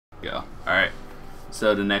Go. Alright.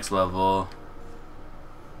 So the next level.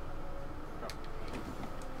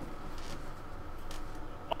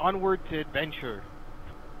 Onward to adventure.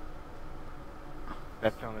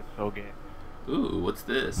 That sounded so gay. Ooh, what's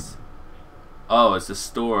this? Oh, it's a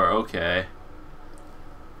store. Okay.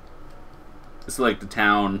 It's like the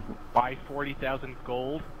town. Buy 40,000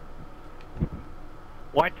 gold.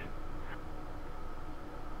 What?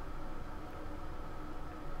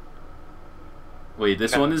 Wait,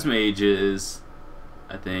 this one is mages,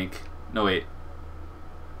 I think. No, wait.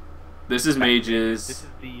 This is mages, This is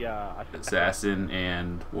the assassin,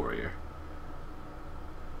 and warrior.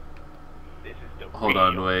 This is the Hold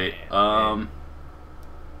on, real wait. man.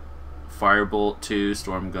 Firebolt 2,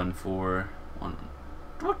 Storm Gun 4. One.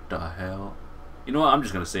 What the hell? You know what? I'm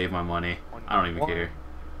just gonna save my money. I don't even care.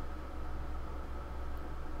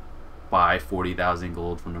 Buy 40,000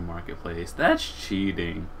 gold from the marketplace. That's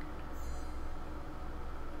cheating.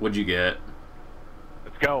 What'd you get?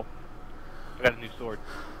 Let's go. I got a new sword.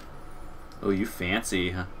 Oh, you fancy,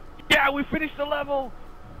 huh? Yeah, we finished the level!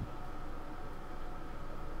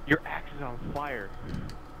 Your axe is on fire.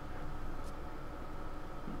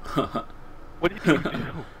 What did you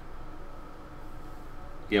do?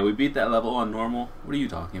 Yeah, we beat that level on normal. What are you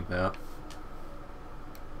talking about?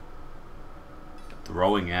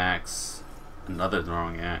 Throwing axe. Another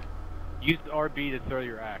throwing axe. Use RB to throw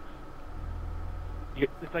your axe.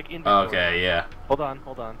 It's like inventory. Okay, yeah. Hold on,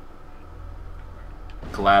 hold on.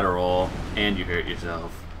 Collateral, and you hurt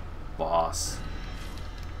yourself. Boss.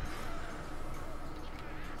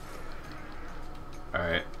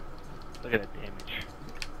 Alright. Look at that damage.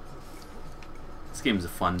 This game's a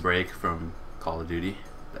fun break from Call of Duty.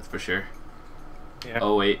 That's for sure. Yeah.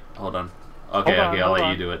 Oh, wait. Hold on. Okay, Hold on, okay, I'll hold let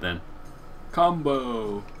on. you do it then.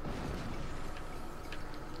 Combo!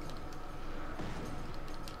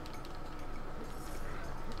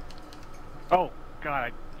 Oh,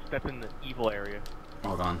 God, I stepped in the evil area.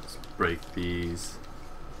 Hold on. Let's break these.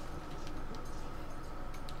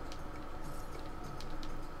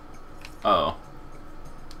 Oh.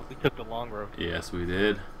 We took the long road. Yes, we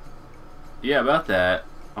did. Yeah, about that.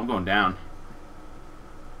 I'm going down.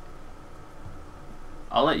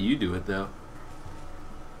 I'll let you do it, though.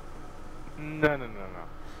 No.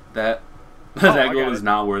 That Oh, that I goal got is it.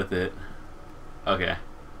 not worth it. Okay.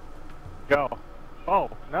 Go. Oh,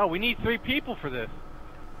 no, we need 3 people for this.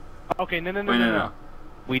 Okay, no. Wait, no.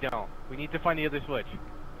 We don't. We need to find the other switch.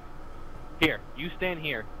 Here, you stand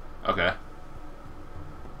here. Okay.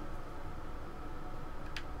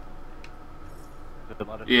 There's a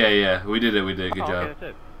lot of Yeah. We did it. Good Oh, job.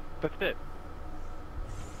 okay, that's it.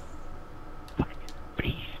 Fucking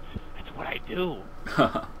beast. That's what I do.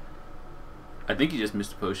 I think you just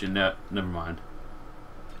missed a potion. No, never mind.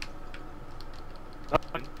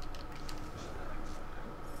 Nothing.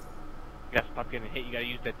 You gotta stop getting hit. You gotta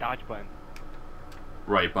use that dodge button.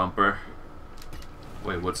 Right bumper.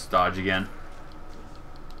 Wait, what's dodge again?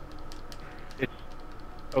 It's...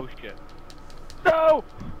 Oh, shit. No!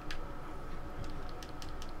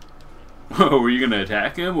 Were you gonna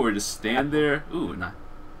attack him or just stand there? Ooh, not.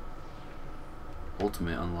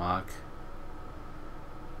 Ultimate unlock.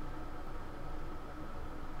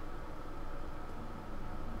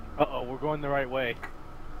 Uh-oh, we're going the right way.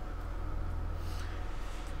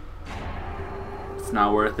 It's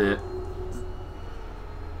not worth it.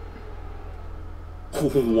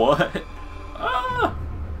 What? Ah!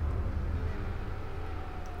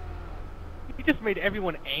 You just made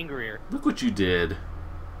everyone angrier. Look what you did.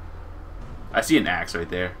 I see an axe right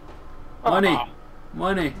there. Money! Aw.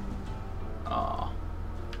 Money! Aw.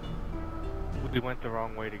 We went the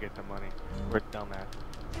wrong way to get the money. We're dumbasses.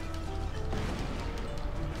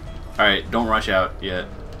 Alright, don't rush out yet.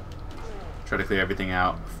 Try to clear everything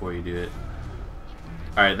out before you do it.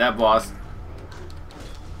 Alright, that boss.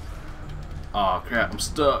 Oh crap, I'm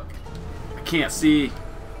stuck. I can't see.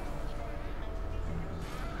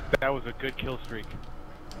 That was a good kill streak.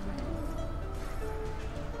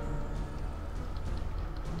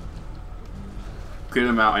 Clear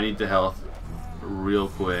them out, I need the health. Real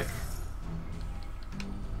quick.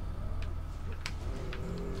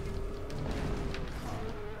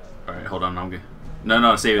 Alright, hold on, I'm good.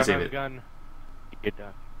 No, save it, save it. Gun. Get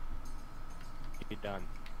done. Get done.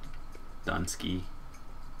 Done ski.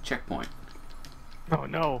 Checkpoint. Oh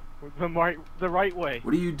no, we're the right way.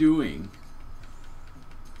 What are you doing?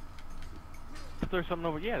 There's something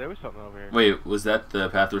over. Yeah, there was something over here. Wait, was that the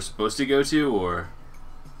path we're supposed to go to, or?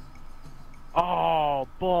 Oh,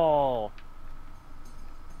 ball.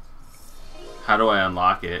 How do I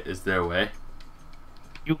unlock it? Is there a way?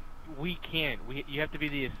 We can't. You have to be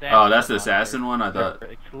the assassin. Oh, that's the assassin one? I thought.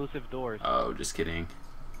 Exclusive doors. Oh, just kidding.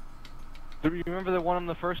 Do you remember the one on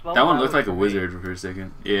the first level? That one looked like a wizard for a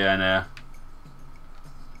second. Yeah, I know.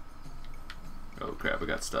 Oh crap! I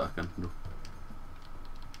got stuck.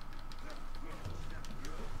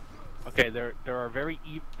 Okay, there are very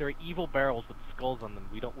evil barrels with skulls on them.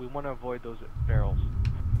 We want to avoid those barrels.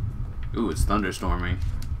 Ooh, it's thunderstorming.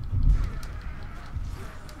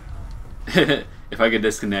 If I get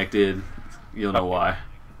disconnected, you'll know why.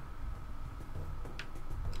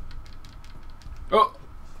 Oh!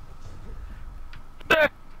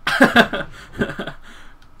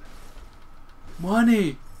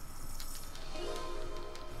 Money!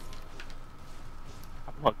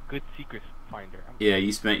 I'm a good secret finder. Yeah,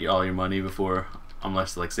 you spent all your money before. I'm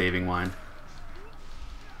less like saving mine.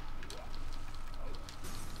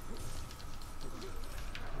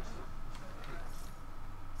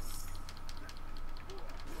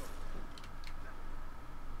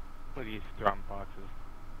 What are these drum boxes?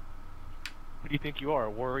 What do you think you are, a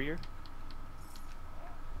warrior?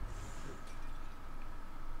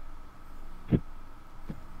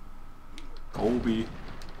 Colby.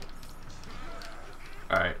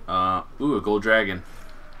 Alright, ooh, a gold dragon.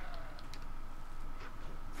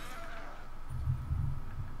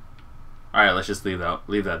 Alright, let's just leave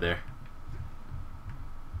that there.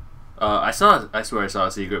 I swear I saw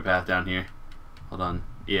a secret path down here. Hold on.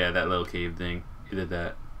 Yeah, that little cave thing. You did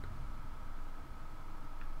that.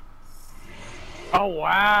 Oh,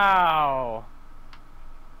 wow!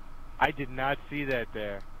 I did not see that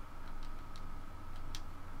there.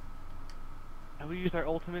 Have we used our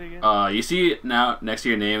ultimate again? You see now next to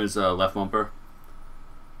your name is left bumper.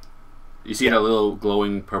 You see that little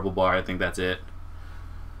glowing purple bar? I think that's it.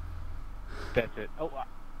 That's it. Oh,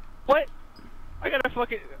 what? I gotta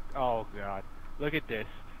fucking... Oh, God. Look at this.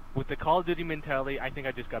 With the Call of Duty mentality, I think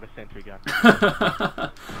I just got a sentry gun.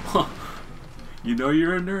 You know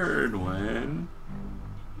you're a nerd when...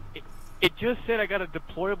 It just said I got a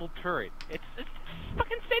deployable turret. It's a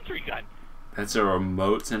fucking sentry gun. That's a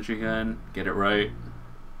remote sentry gun. Get it right.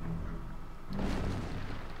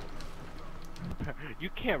 You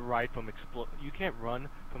can't run from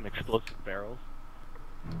explosive barrels.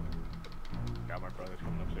 Now my brother's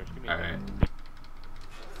coming upstairs. Give me a Alright.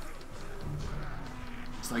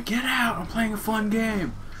 It's like, get out! I'm playing a fun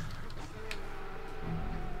game!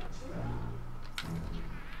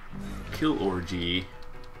 Kill orgy.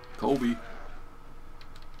 Colby.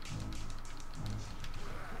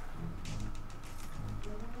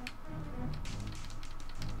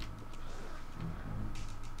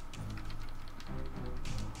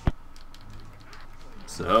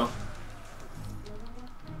 So?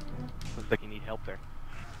 Looks like you need help there.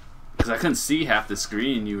 Because I couldn't see half the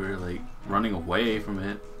screen, you were like running away from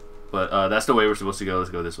it. But that's the way we're supposed to go.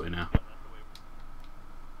 Let's go this way now.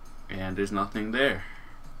 And there's nothing there.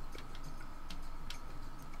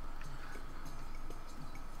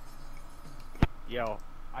 Yo,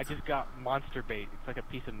 I just got monster bait. It's like a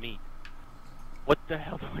piece of meat. What the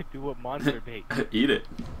hell do I do with monster bait? Eat it.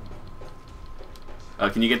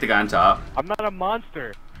 Can you get the guy on top? I'm not a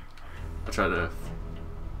monster. I'll try to...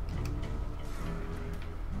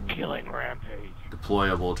 Killing rampage.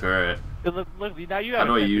 Deployable turret. Look, now you How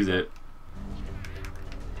do I use it?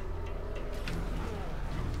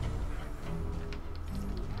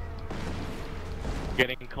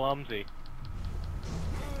 Getting clumsy.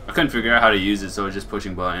 I couldn't figure out how to use it, so I was just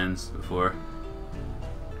pushing buttons before.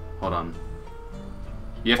 Hold on.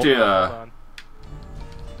 You have to, Hold on.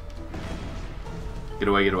 Get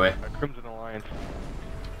away, get away. Crimson Alliance.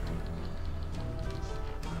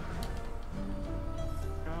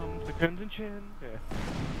 Comes the Crimson Chin. Yeah.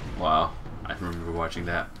 Wow. I remember watching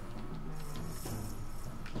that.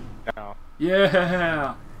 Now.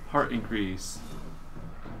 Yeah! Heart increase.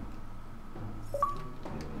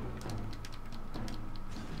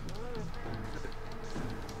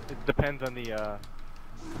 It depends on the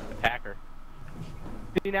attacker.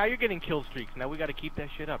 See, now you're getting kill streaks. Now we gotta keep that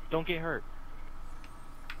shit up. Don't get hurt.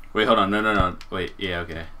 Wait, hold on. No. Wait, yeah,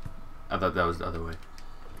 okay. I thought that was the other way.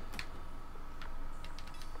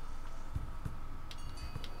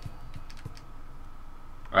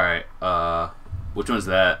 Alright, which one's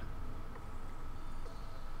that?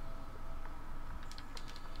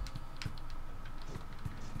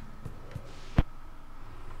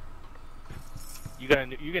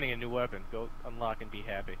 You're getting a new weapon. Go unlock and be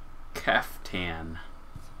happy. Caftan.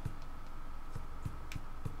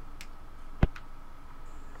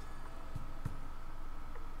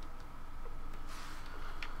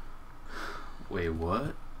 Wait,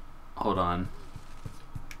 what? Hold on.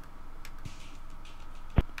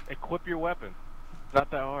 Equip your weapon. It's not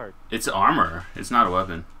that hard. It's armor. It's not a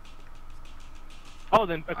weapon. Oh,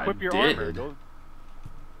 then equip your armor. Go...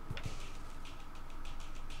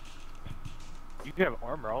 You have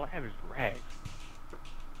armor. All I have is rags.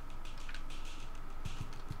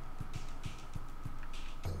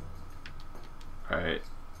 Alright.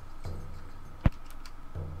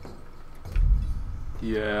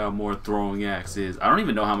 Yeah, more throwing axes. I don't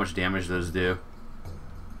even know how much damage those do.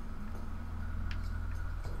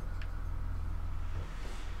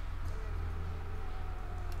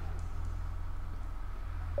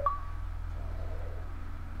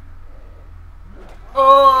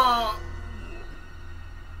 Oh!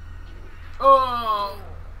 Oh!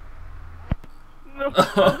 No,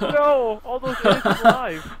 no! All those innocent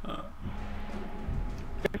lives.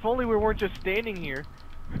 If only we weren't just standing here.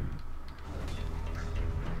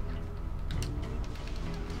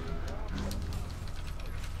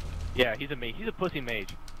 Yeah, he's a mage. He's a pussy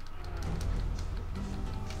mage.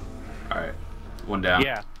 Alright. One down.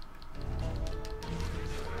 Yeah.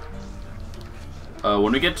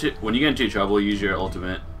 When you get into trouble, use your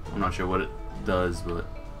ultimate. I'm not sure what it does, but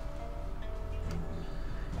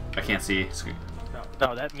I can't see.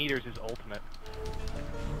 No, that meter's his ultimate.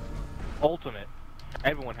 Ultimate.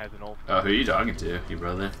 Everyone has an ultimate. Oh, who are you talking to? Your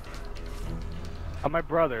brother? My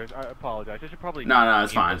brother. I apologize. I should probably. No,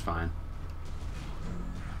 it's fine. It's fine.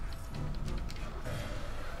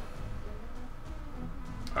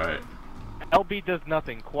 All right. LB does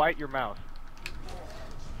nothing. Quiet your mouth.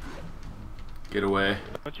 Get away.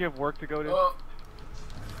 Don't you have work to go to? Oh.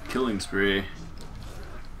 Killing spree.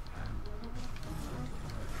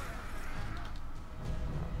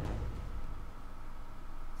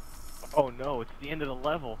 Oh no, it's the end of the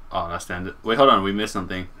level. Oh, that's the end. Wait, hold on. We missed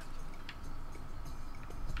something.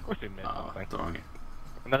 Of course we missed something. Throwing it.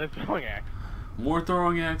 Another throwing axe. More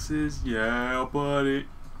throwing axes. Yeah, buddy.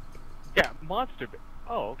 Yeah, monster bait.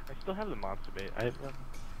 Oh, I still have the monster bait. I have.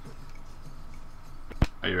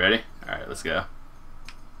 Are you ready? All right, let's go.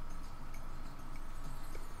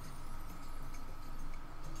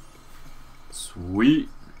 Sweet.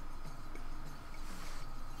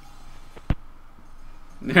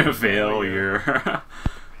 Failure.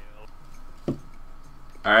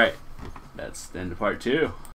 Alright. That's the end of part 2.